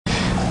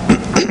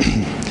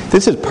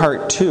This is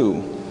part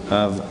 2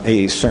 of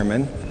a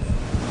sermon.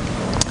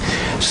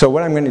 So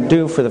what I'm going to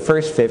do for the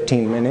first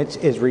 15 minutes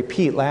is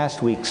repeat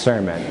last week's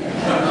sermon.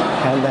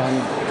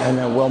 And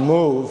then we'll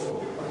move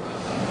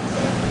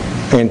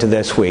into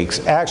this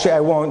week's. Actually, I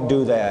won't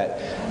do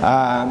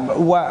that.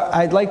 What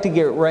I'd like to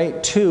get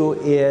right to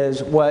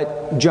is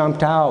what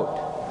jumped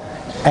out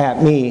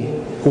at me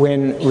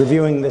when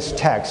reviewing this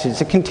text.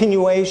 It's a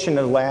continuation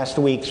of last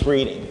week's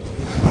reading.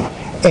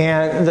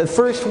 And the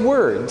first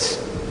words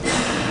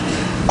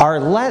are,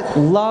 "Let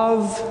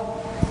love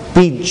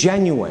be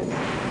genuine."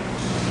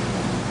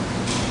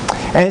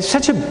 And it's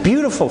such a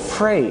beautiful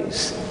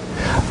phrase.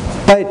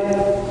 But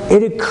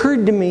it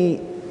occurred to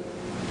me,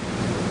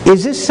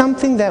 is this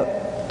something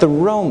that the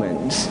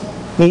Romans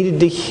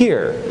needed to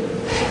hear?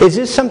 Is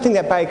this something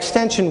that by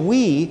extension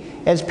we,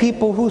 as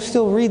people who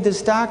still read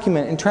this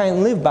document and try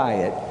and live by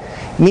it,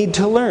 need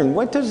to learn?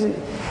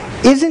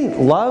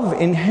 Isn't love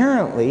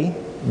inherently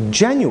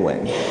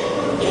genuine?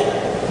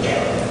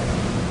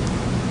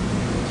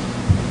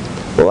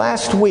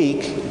 Last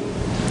week,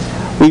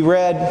 we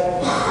read,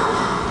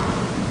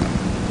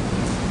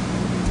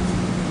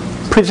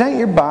 "Present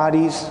your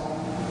bodies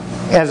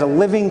as a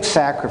living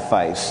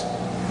sacrifice,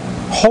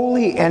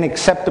 holy and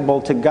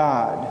acceptable to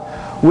God,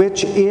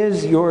 which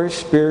is your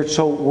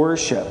spiritual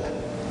worship."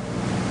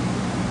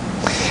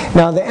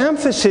 Now, the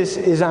emphasis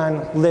is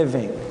on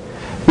living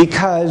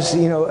because,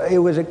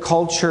 it was a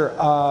culture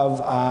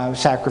of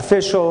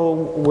sacrificial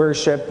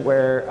worship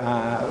where,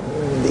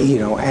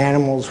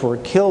 animals were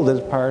killed as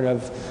part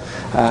of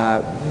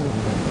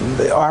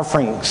the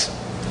offerings.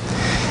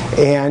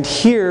 And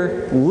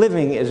here,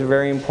 living is a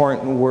very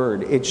important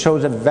word. It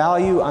shows a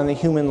value on the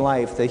human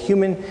life, the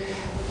human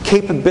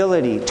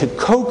capability to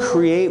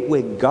co-create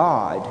with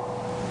God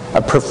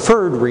a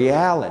preferred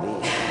reality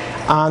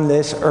on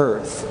this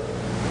earth.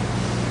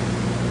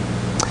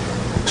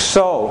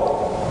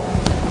 So,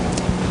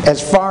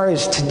 as far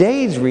as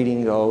today's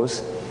reading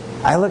goes,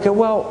 I look at,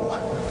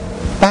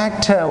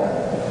 back to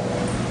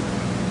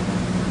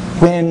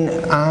when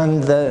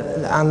on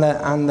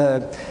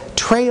the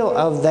trail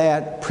of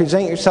that,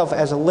 present yourself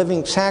as a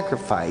living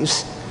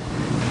sacrifice,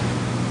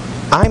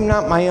 I'm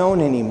not my own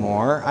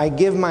anymore. I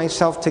give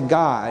myself to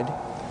God.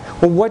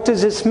 Well, what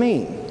does this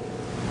mean?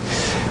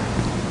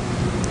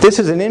 This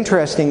is an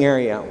interesting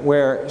area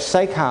where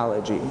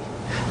psychology,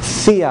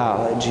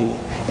 theology,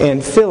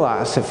 and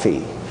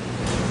philosophy,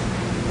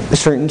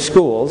 certain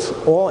schools,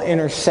 all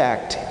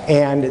intersect,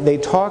 and they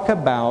talk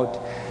about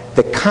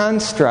the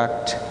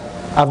construct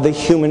of the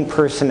human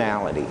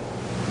personality.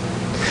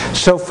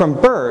 So from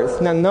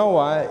birth, now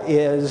Noah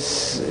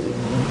is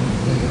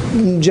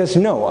just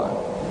Noah.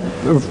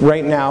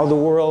 Right now the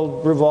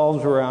world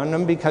revolves around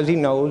him because he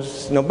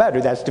knows no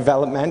better. That's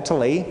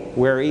developmentally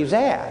where he's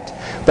at.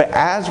 But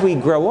as we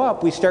grow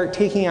up, we start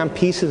taking on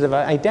pieces of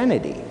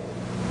identity.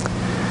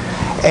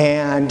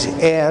 And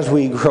as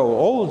we grow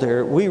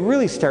older, we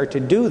really start to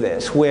do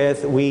this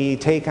we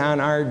take on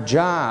our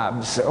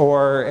jobs,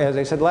 or as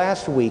I said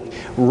last week,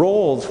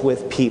 roles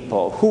with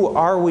people. Who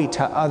are we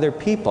to other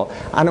people?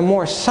 On a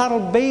more subtle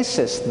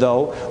basis,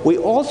 though, we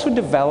also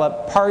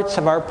develop parts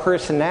of our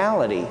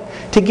personality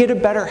to get a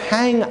better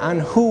hang on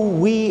who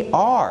we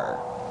are.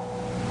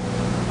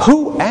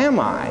 Who am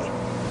I?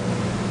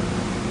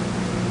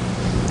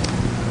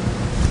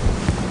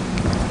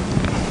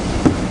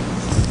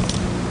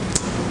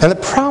 And the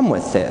problem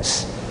with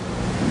this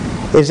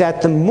is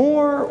that the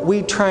more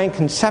we try and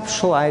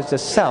conceptualize the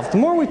self, the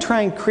more we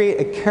try and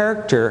create a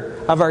character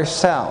of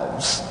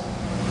ourselves,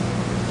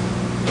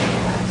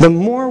 the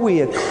more we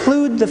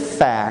occlude the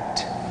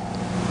fact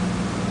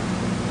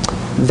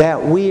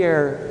that we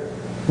are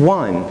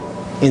one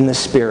in the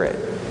Spirit.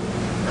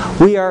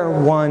 We are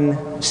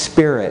one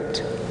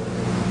Spirit.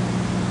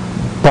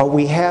 But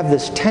we have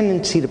this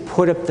tendency to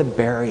put up the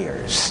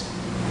barriers.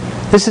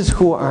 This is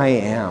who I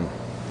am.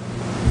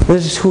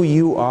 This is who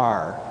you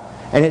are.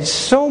 And it's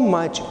so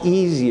much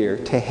easier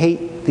to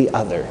hate the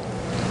other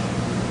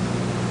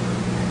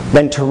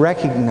than to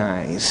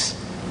recognize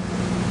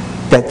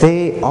that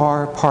they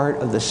are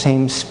part of the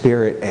same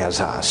Spirit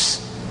as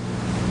us.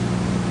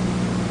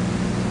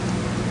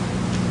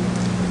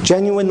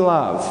 Genuine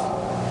love.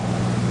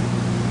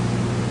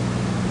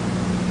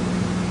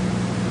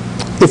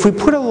 If we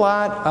put a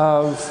lot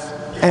of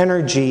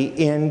energy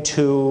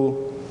into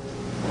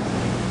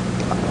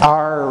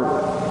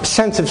our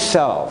sense of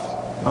self,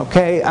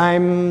 okay,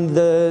 I'm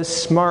the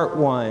smart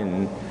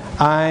one,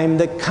 I'm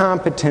the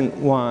competent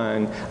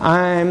one,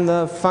 I'm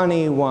the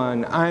funny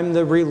one, I'm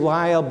the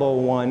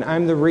reliable one,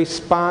 I'm the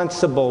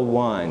responsible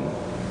one,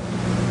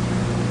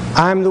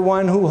 I'm the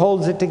one who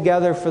holds it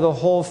together for the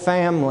whole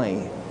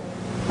family,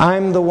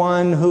 I'm the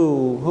one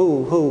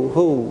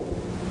who.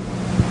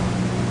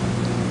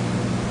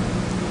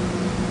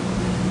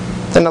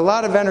 Then a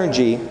lot of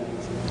energy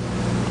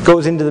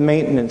goes into the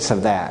maintenance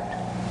of that.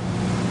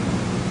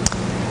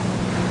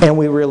 And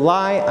we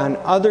rely on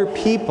other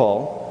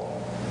people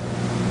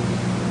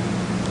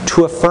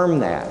to affirm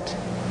that.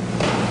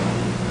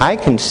 I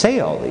can say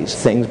all these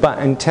things, but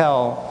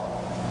until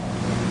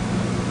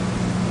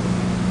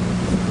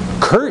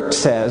Kurt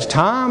says,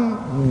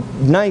 Tom,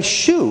 nice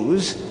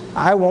shoes,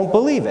 I won't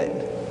believe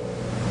it.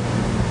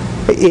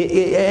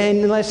 And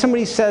unless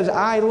somebody says,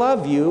 I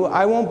love you,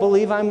 I won't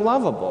believe I'm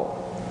lovable.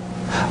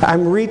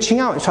 I'm reaching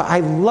out. So I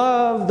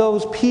love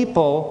those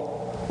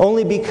people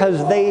only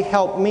because they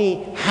help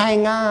me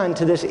hang on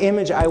to this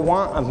image I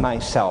want of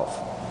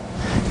myself.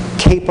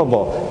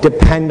 Capable,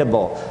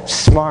 dependable,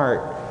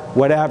 smart,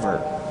 whatever.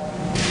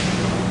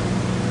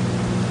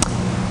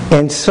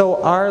 And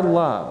so our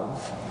love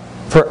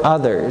for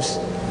others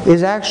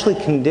is actually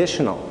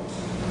conditional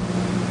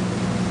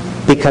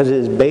because it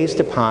is based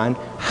upon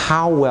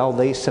how well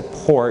they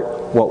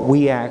support what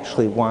we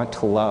actually want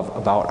to love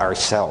about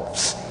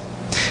ourselves.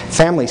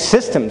 Family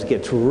systems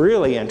gets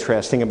really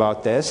interesting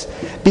about this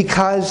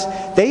because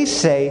they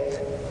say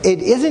it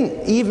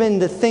isn't even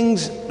the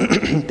things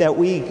that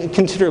we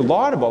consider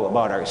laudable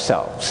about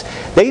ourselves.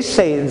 They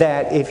say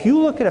that if you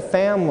look at a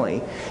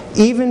family,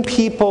 even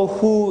people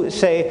who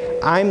say,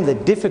 I'm the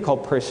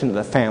difficult person of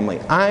the family,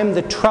 I'm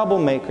the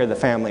troublemaker of the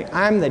family,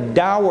 I'm the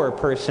dour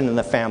person in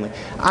the family,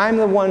 I'm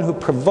the one who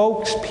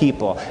provokes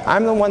people,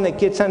 I'm the one that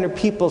gets under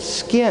people's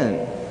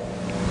skin,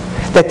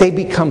 that they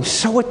become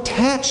so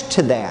attached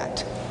to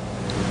that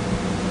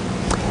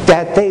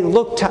they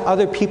look to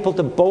other people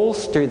to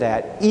bolster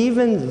that,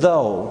 even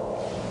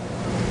though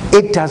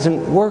it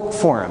doesn't work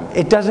for them.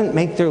 It doesn't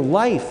make their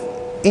life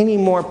any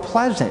more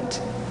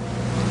pleasant.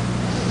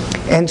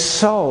 And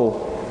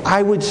so,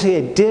 I would say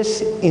a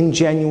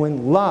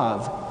disingenuine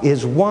love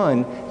is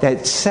one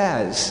that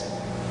says,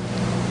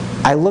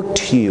 I look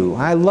to you,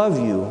 I love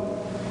you,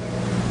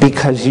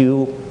 because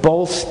you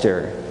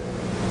bolster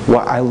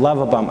what I love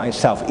about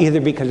myself, either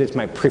because it's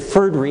my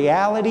preferred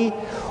reality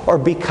or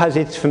because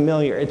it's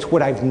familiar. It's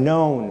what I've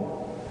known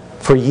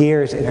for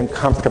years and I'm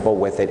comfortable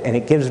with it, and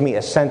it gives me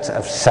a sense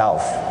of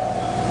self.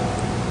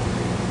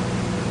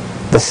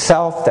 The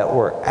self that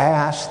we're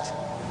asked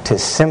to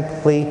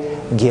simply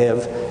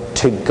give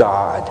to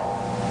God.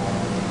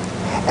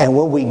 And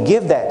when we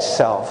give that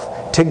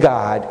self to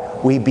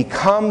God, we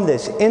become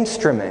this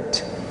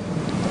instrument.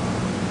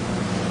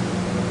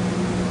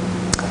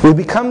 We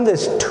become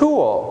this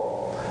tool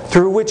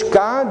through which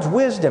God's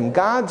wisdom,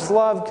 God's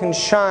love can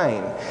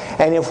shine.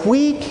 And if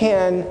we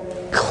can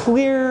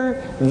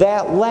clear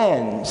that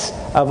lens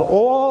of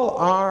all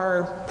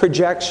our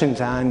projections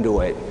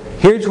onto it,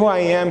 here's who I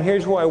am,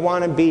 here's who I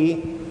want to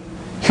be,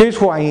 here's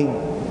who I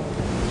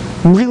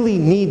really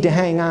need to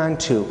hang on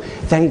to,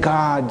 then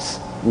God's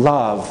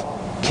love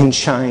can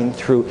shine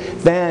through.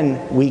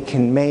 Then we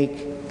can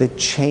make the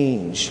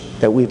change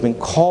that we've been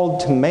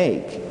called to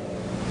make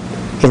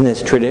in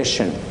this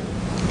tradition.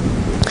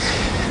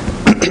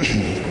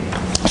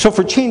 So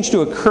for change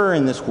to occur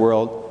in this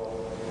world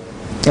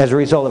as a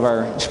result of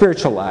our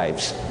spiritual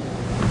lives,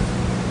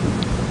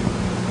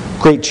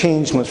 great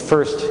change must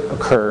first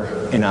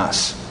occur in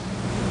us.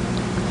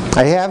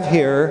 I have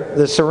here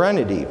the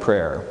Serenity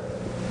Prayer.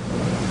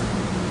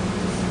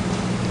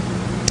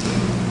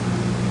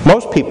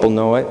 Most people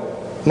know it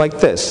like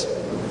this.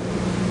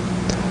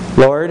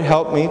 Lord,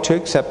 help me to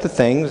accept the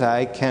things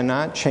I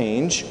cannot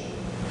change,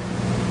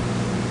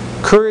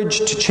 courage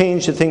to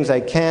change the things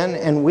I can,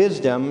 and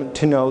wisdom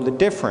to know the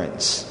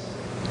difference.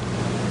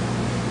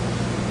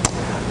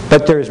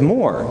 But there's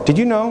more. Did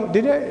you know?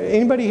 Did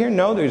anybody here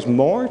know there's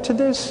more to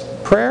this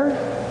prayer?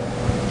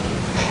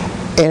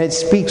 And it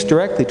speaks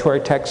directly to our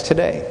text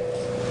today.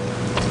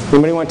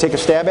 Anybody want to take a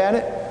stab at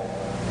it?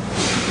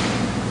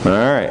 All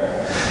right.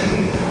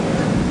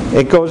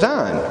 It goes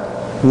on.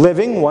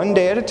 Living one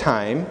day at a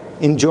time,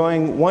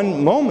 enjoying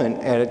one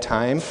moment at a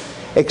time,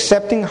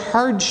 accepting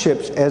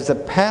hardships as the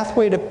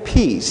pathway to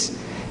peace,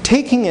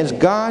 taking as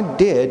God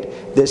did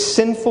this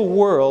sinful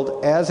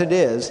world as it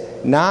is,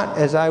 not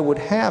as I would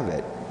have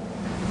it,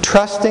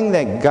 trusting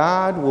that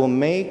God will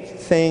make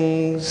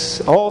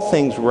all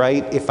things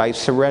right if I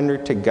surrender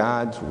to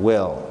God's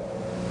will,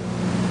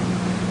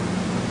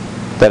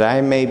 that I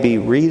may be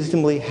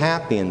reasonably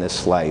happy in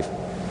this life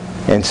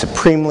and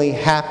supremely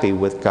happy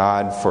with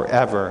God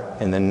forever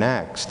in the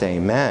next.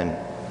 Amen.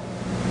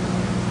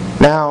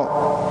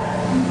 Now,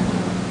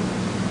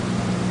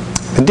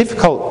 the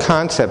difficult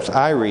concepts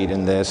I read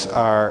in this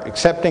are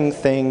accepting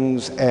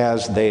things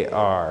as they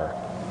are,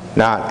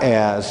 not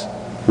as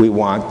we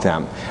want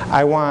them.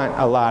 I want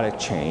a lot of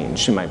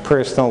change in my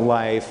personal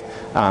life,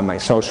 my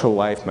social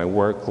life, my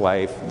work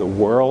life, the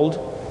world.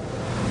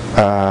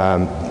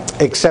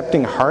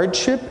 Accepting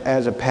hardship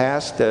as a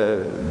path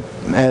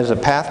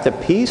to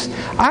peace.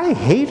 I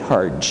hate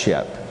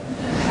hardship.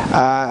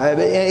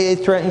 It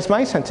threatens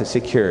my sense of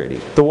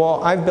security. The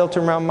wall I've built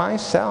around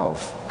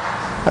myself.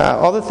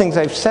 All the things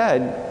I've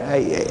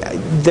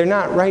said, they're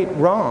not right,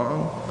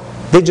 wrong.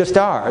 They just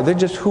are. They're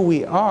just who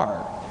we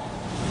are.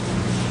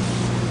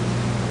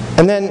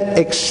 And then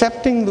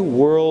accepting the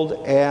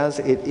world as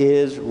it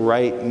is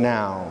right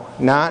now,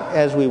 not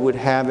as we would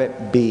have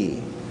it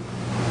be.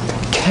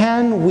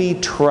 Can we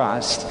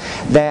trust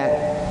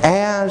that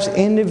as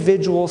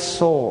individual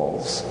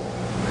souls,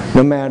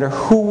 no matter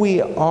who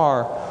we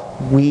are,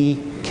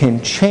 we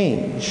can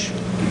change?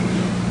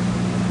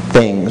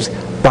 things,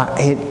 but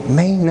it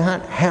may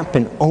not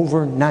happen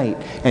overnight.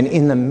 And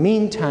in the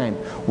meantime,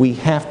 we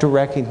have to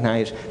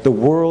recognize the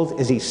world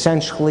is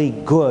essentially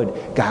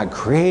good. God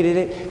created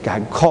it.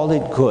 God called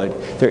it good.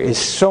 There is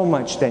so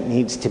much that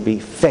needs to be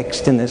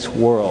fixed in this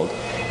world.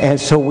 And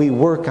so we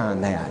work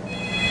on that.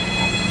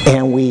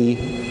 And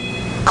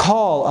we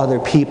call other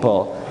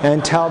people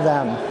and tell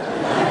them,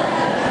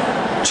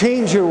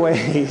 change your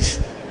ways.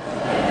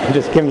 I'm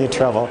just giving you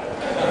trouble.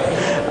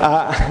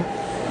 All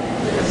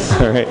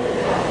right.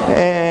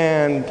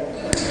 And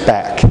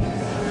back.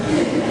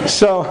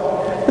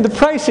 So, the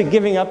price of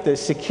giving up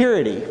this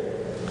security,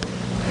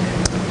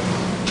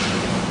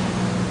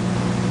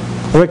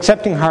 of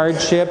accepting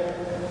hardship,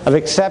 of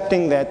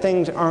accepting that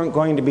things aren't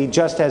going to be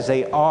just as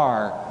they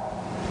are,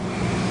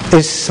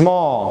 is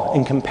small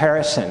in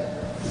comparison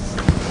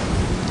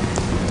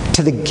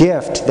to the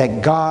gift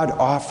that God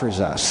offers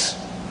us.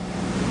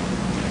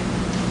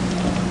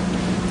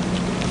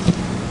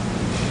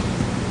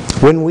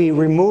 When we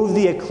remove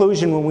the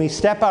occlusion, when we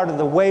step out of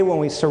the way, when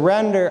we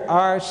surrender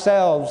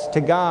ourselves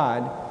to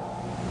God,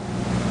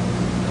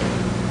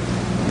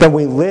 then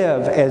we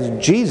live as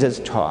Jesus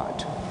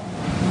taught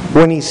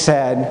when He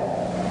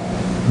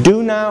said,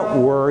 do not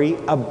worry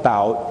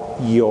about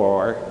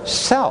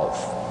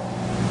yourself.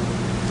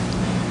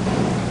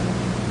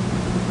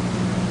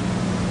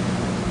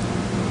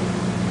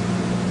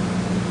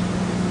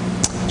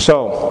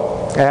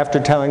 So, after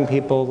telling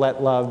people,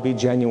 let love be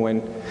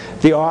genuine,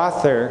 the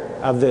author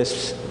of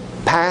this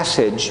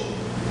passage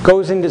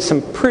goes into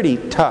some pretty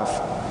tough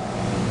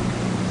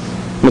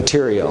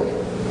material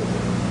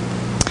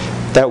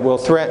that will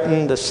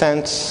threaten the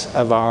sense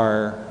of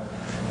our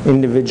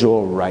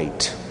individual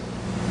right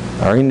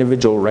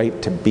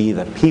to be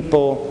the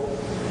people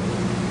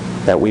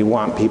that we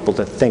want people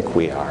to think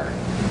we are.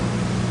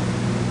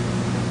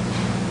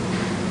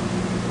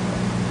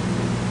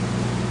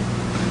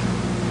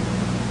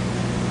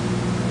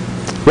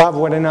 Love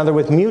one another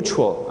with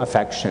mutual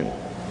affection.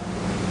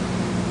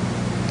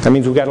 That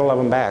means we've got to love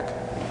them back.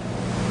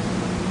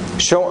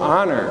 Show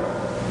honor.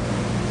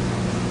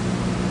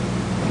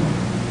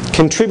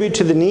 Contribute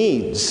to the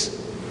needs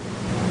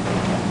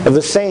of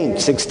the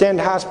saints.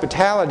 Extend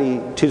hospitality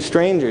to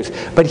strangers.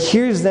 But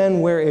here's then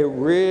where it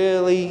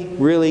really,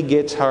 really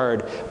gets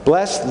hard.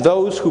 Bless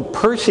those who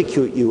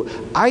persecute you.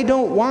 I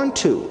don't want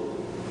to.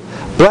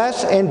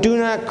 Bless and do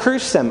not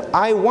curse them.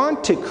 I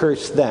want to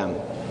curse them.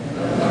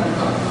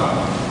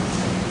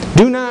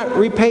 Do not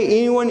repay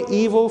anyone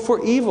evil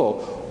for evil.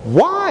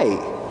 Why?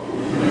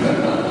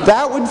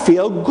 That would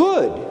feel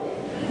good.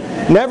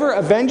 Never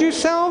avenge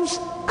yourselves?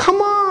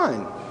 Come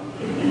on.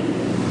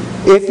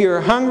 If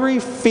you're hungry,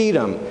 feed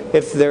them.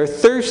 If they're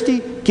thirsty,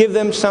 give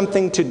them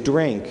something to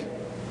drink.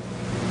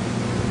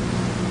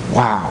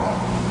 Wow.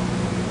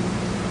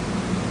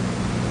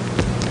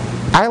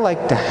 I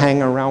like to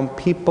hang around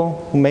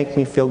people who make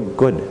me feel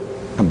good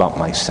about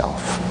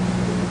myself.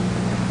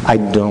 I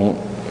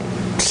don't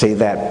say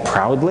that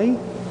proudly.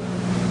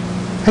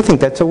 I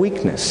think that's a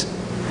weakness.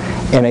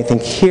 And I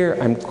think here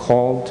I'm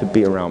called to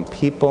be around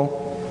people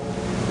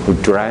who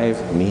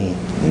drive me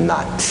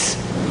nuts.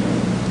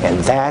 And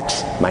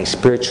that's my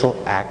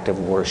spiritual act of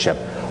worship.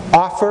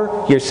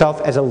 Offer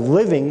yourself as a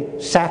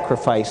living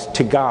sacrifice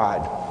to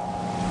God.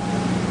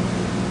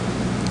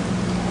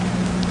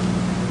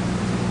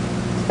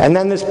 And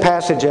then this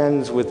passage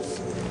ends with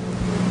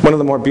one of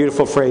the more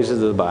beautiful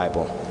phrases of the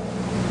Bible.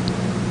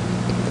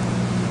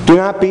 Do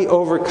not be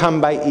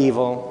overcome by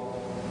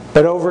evil,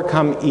 but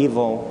overcome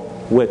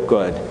evil with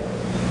good.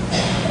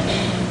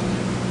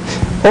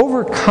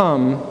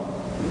 Overcome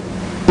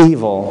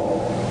evil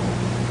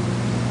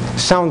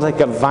sounds like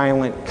a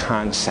violent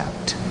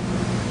concept.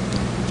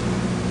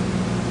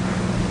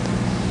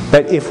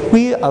 But if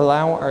we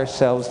allow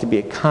ourselves to be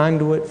a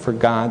conduit for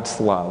God's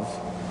love,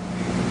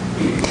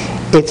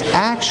 it's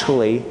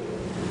actually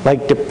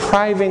like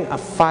depriving a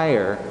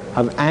fire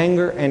of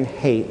anger and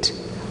hate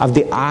of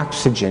the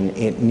oxygen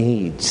it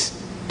needs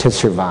to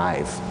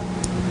survive.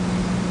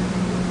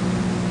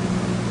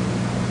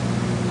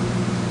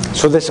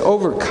 So this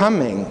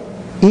overcoming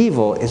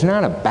evil is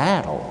not a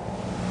battle.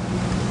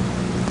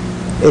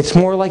 It's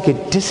more like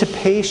a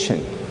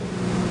dissipation.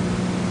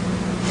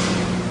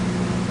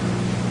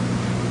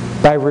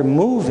 By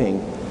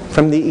removing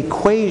from the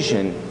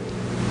equation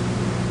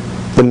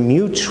the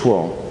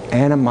mutual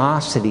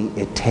animosity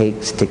it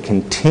takes to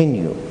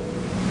continue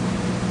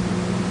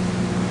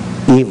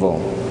evil,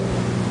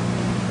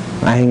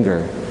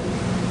 anger,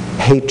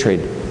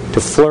 hatred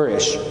to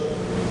flourish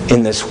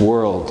in this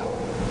world.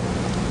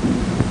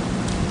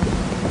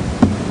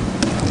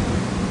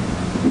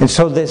 And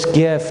so this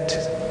gift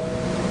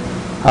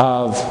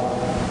of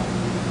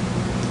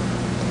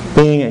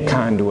being a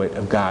conduit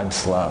of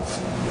God's love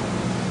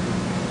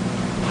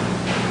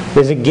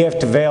is a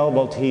gift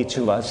available to each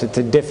of us. It's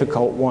a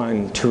difficult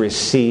one to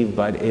receive,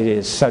 but it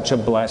is such a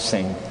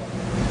blessing.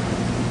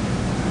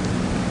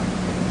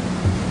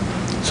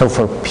 So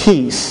for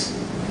peace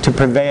to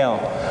prevail,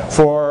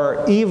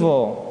 for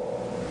evil,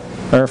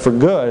 or for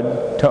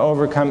good to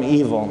overcome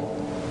evil,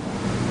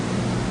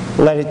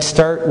 Let it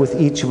start with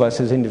each of us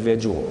as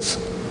individuals.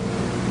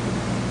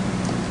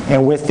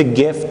 And with the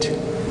gift,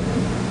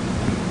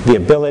 the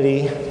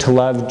ability to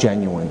love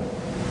genuine,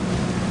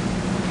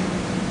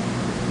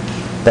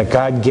 that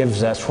God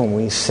gives us when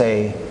we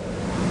say,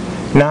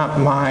 "Not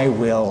my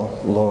will,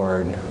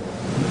 Lord,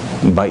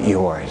 but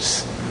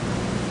yours."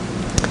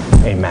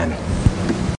 Amen.